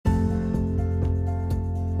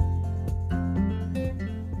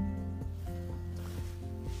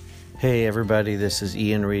Hey everybody, this is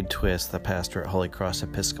Ian Reed Twist, the pastor at Holy Cross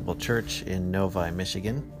Episcopal Church in Novi,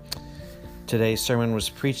 Michigan. Today's sermon was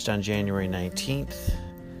preached on January 19th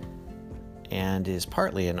and is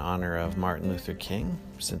partly in honor of Martin Luther King,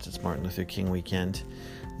 since it's Martin Luther King weekend.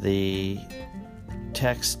 The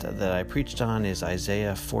text that I preached on is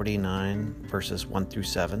Isaiah 49, verses 1 through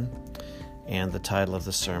 7, and the title of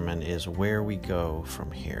the sermon is Where We Go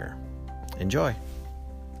From Here. Enjoy!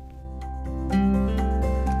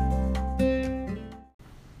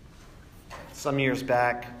 Some years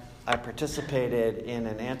back, I participated in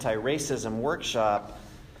an anti-racism workshop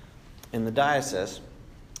in the diocese.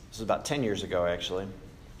 This was about 10 years ago, actually.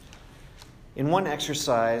 In one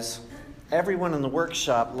exercise, everyone in the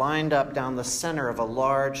workshop lined up down the center of a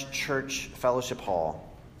large church fellowship hall,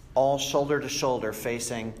 all shoulder to shoulder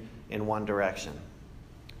facing in one direction.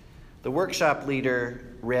 The workshop leader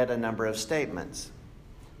read a number of statements.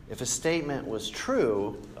 If a statement was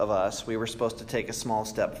true of us, we were supposed to take a small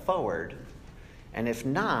step forward, and if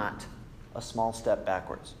not, a small step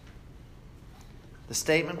backwards. The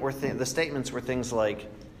statements were things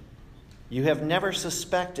like, you have never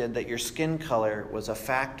suspected that your skin color was a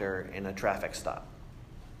factor in a traffic stop.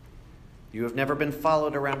 You have never been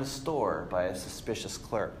followed around a store by a suspicious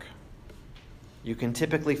clerk. You can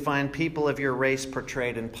typically find people of your race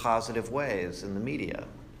portrayed in positive ways in the media.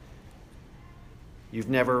 You've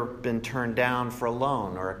never been turned down for a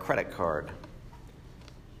loan or a credit card.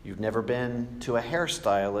 You've never been to a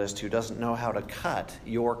hairstylist who doesn't know how to cut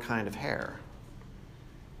your kind of hair.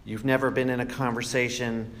 You've never been in a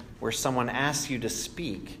conversation where someone asks you to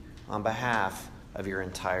speak on behalf of your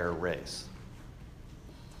entire race.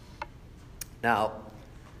 Now,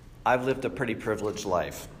 I've lived a pretty privileged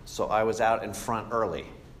life, so I was out in front early.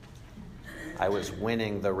 I was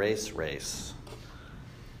winning the race.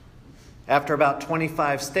 After about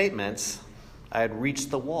 25 statements, I had reached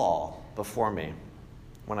the wall before me.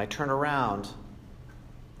 When I turned around,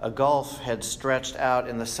 a gulf had stretched out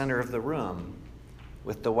in the center of the room,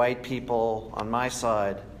 with the white people on my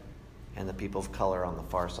side and the people of color on the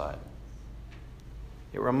far side.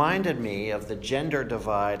 It reminded me of the gender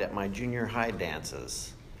divide at my junior high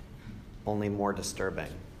dances, only more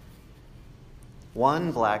disturbing.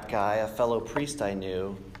 One black guy, a fellow priest I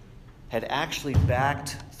knew, had actually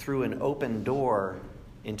backed through an open door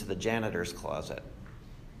into the janitor's closet.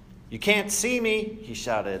 "You can't see me," he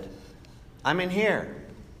shouted. "I'm in here."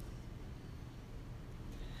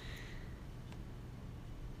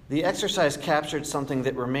 The exercise captured something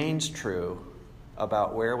that remains true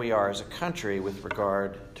about where we are as a country with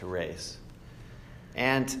regard to race.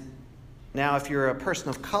 And now, if you're a person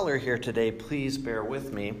of color here today, please bear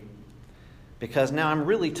with me, because now I'm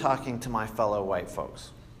really talking to my fellow white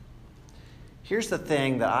folks. Here's the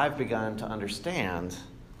thing that I've begun to understand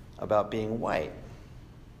about being white.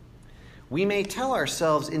 We may tell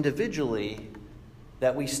ourselves individually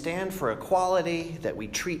that we stand for equality, that we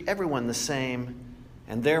treat everyone the same,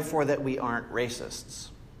 and therefore that we aren't racists.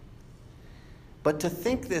 But to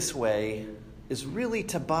think this way is really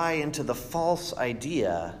to buy into the false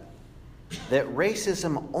idea that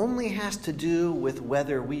racism only has to do with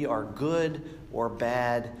whether we are good or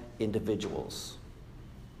bad individuals.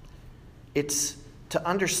 It's to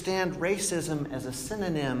understand racism as a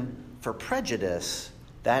synonym for prejudice,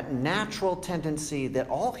 that natural tendency that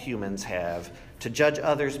all humans have to judge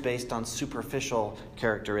others based on superficial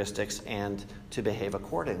characteristics and to behave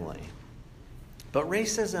accordingly. But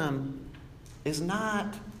racism is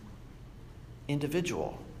not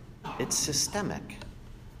individual. It's systemic.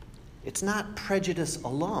 It's not prejudice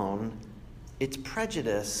alone. It's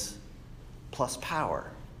prejudice plus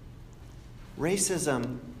power.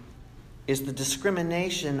 Racism is the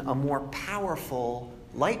discrimination a more powerful,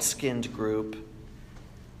 light-skinned group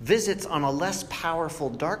visits on a less powerful,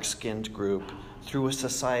 dark-skinned group through a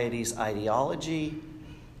society's ideology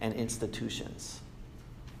and institutions.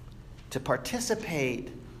 To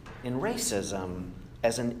participate in racism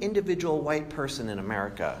as an individual white person in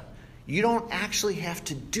America, you don't actually have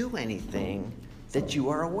to do anything that you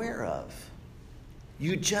are aware of.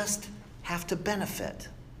 You just have to benefit.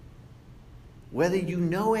 Whether you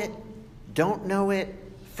know it, don't know it,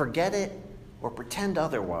 forget it, or pretend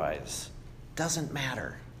otherwise, doesn't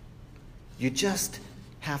matter. You just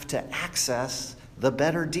have to access the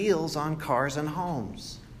better deals on cars and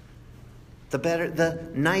homes, the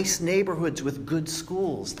nice neighborhoods with good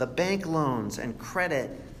schools, the bank loans and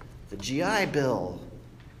credit, the GI Bill,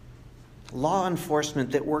 law enforcement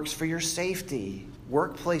that works for your safety,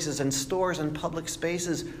 workplaces and stores and public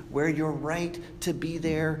spaces where your right to be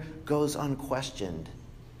there goes unquestioned.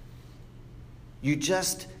 You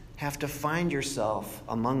just have to find yourself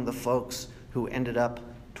among the folks who ended up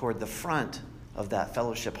toward the front of that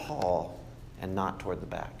fellowship hall and not toward the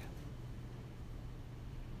back.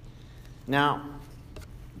 Now,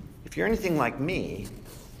 if you're anything like me,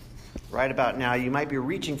 right about now, you might be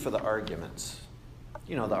reaching for the arguments.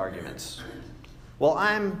 You know the arguments. Well,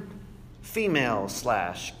 I'm female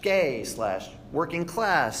 / gay / working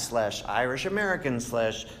class / Irish American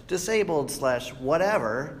 / disabled /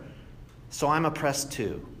 whatever, so I'm oppressed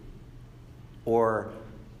too. Or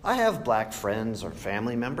I have black friends or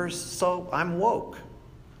family members, so I'm woke.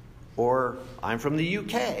 Or I'm from the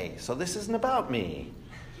UK, so this isn't about me.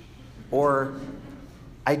 Or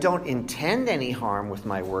I don't intend any harm with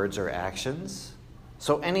my words or actions,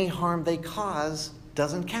 so any harm they cause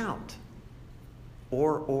doesn't count.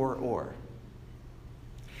 Or.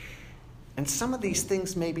 And some of these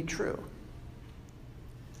things may be true.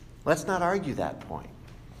 Let's not argue that point.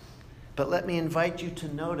 But let me invite you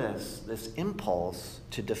to notice this impulse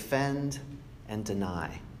to defend and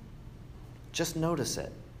deny. Just notice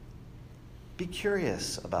it. Be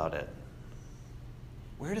curious about it.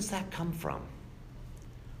 Where does that come from?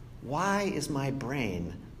 Why is my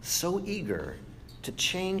brain so eager to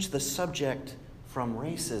change the subject from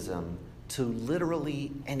racism to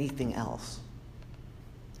literally anything else?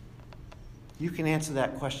 You can answer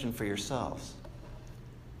that question for yourselves.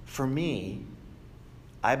 For me,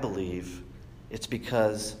 I believe it's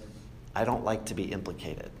because I don't like to be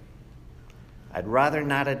implicated. I'd rather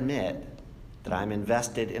not admit that I'm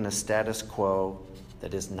invested in a status quo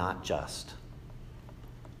that is not just.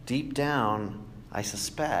 Deep down, I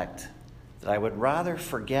suspect that I would rather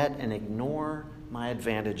forget and ignore my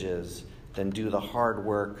advantages than do the hard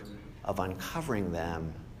work of uncovering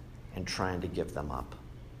them and trying to give them up.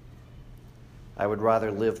 I would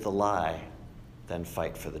rather live the lie than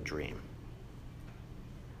fight for the dream.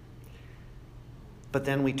 But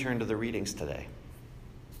then we turn to the readings today,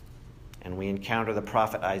 and we encounter the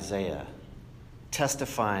prophet Isaiah,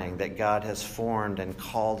 testifying that God has formed and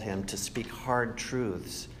called him to speak hard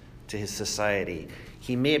truths to his society.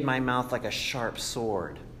 He made my mouth like a sharp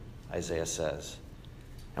sword, Isaiah says.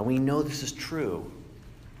 And we know this is true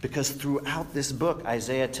because throughout this book,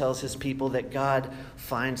 Isaiah tells his people that God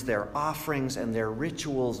finds their offerings and their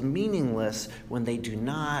rituals meaningless when they do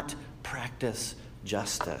not practice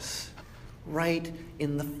justice. Right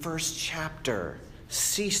in the first chapter,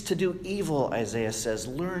 cease to do evil, Isaiah says.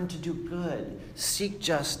 Learn to do good. Seek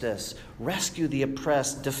justice. Rescue the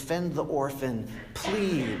oppressed. Defend the orphan.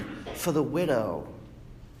 Plead for the widow.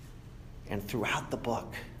 And throughout the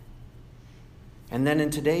book. And then in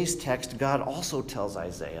today's text, God also tells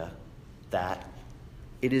Isaiah that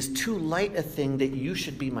it is too light a thing that you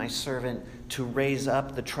should be my servant to raise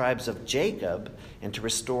up the tribes of Jacob and to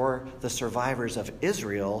restore the survivors of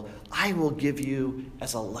Israel. I will give you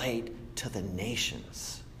as a light to the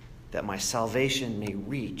nations, that my salvation may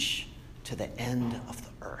reach to the end of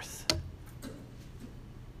the earth.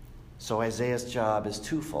 So Isaiah's job is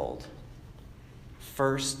twofold.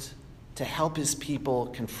 First, to help his people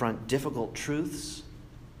confront difficult truths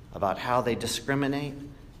about how they discriminate,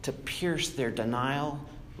 to pierce their denial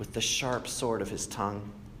with the sharp sword of his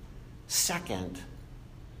tongue. Second,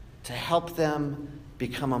 to help them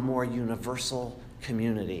become a more universal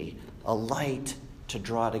community, a light to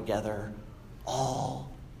draw together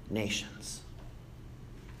all nations.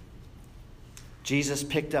 Jesus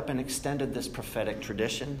picked up and extended this prophetic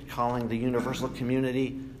tradition, calling the universal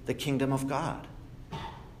community the kingdom of God.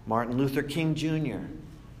 Martin Luther King Jr.,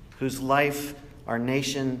 whose life our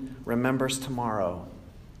nation remembers tomorrow,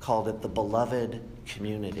 called it the beloved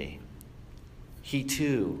community. He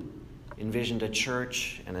too envisioned a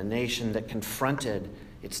church and a nation that confronted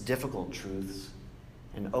its difficult truths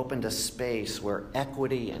and opened a space where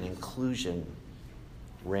equity and inclusion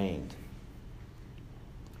reigned.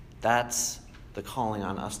 That's the calling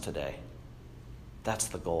on us today. That's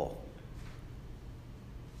the goal.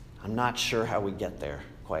 I'm not sure how we get there,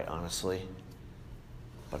 quite honestly,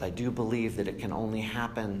 but I do believe that it can only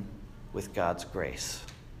happen with God's grace.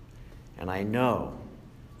 And I know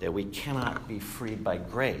that we cannot be freed by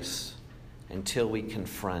grace until we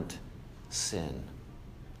confront sin.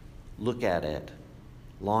 Look at it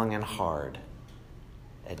long and hard.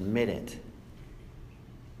 Admit it.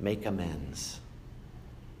 Make amends.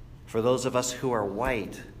 For those of us who are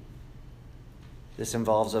white, this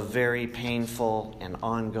involves a very painful and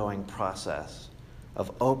ongoing process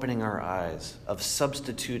of opening our eyes, of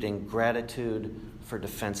substituting gratitude for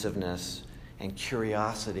defensiveness and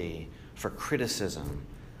curiosity for criticism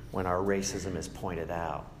when our racism is pointed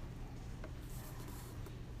out,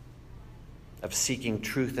 of seeking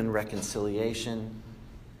truth and reconciliation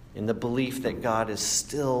in the belief that God is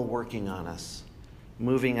still working on us,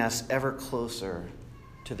 moving us ever closer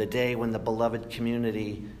to the day when the beloved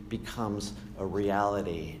community becomes a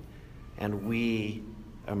reality and we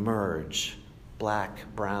emerge, black,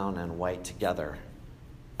 brown, and white together,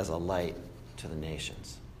 as a light to the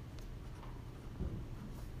nations.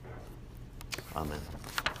 Amen.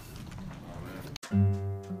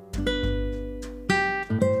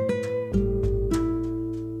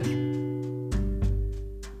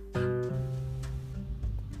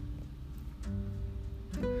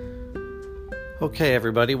 Okay,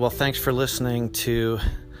 everybody. Well, thanks for listening to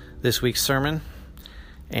this week's sermon.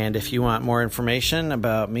 And if you want more information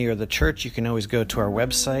about me or the church, you can always go to our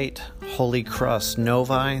website,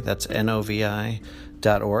 holycrossnovi, that's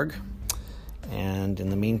novi.org. And in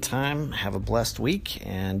the meantime, have a blessed week,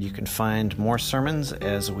 and you can find more sermons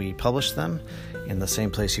as we publish them in the same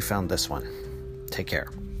place you found this one. Take care.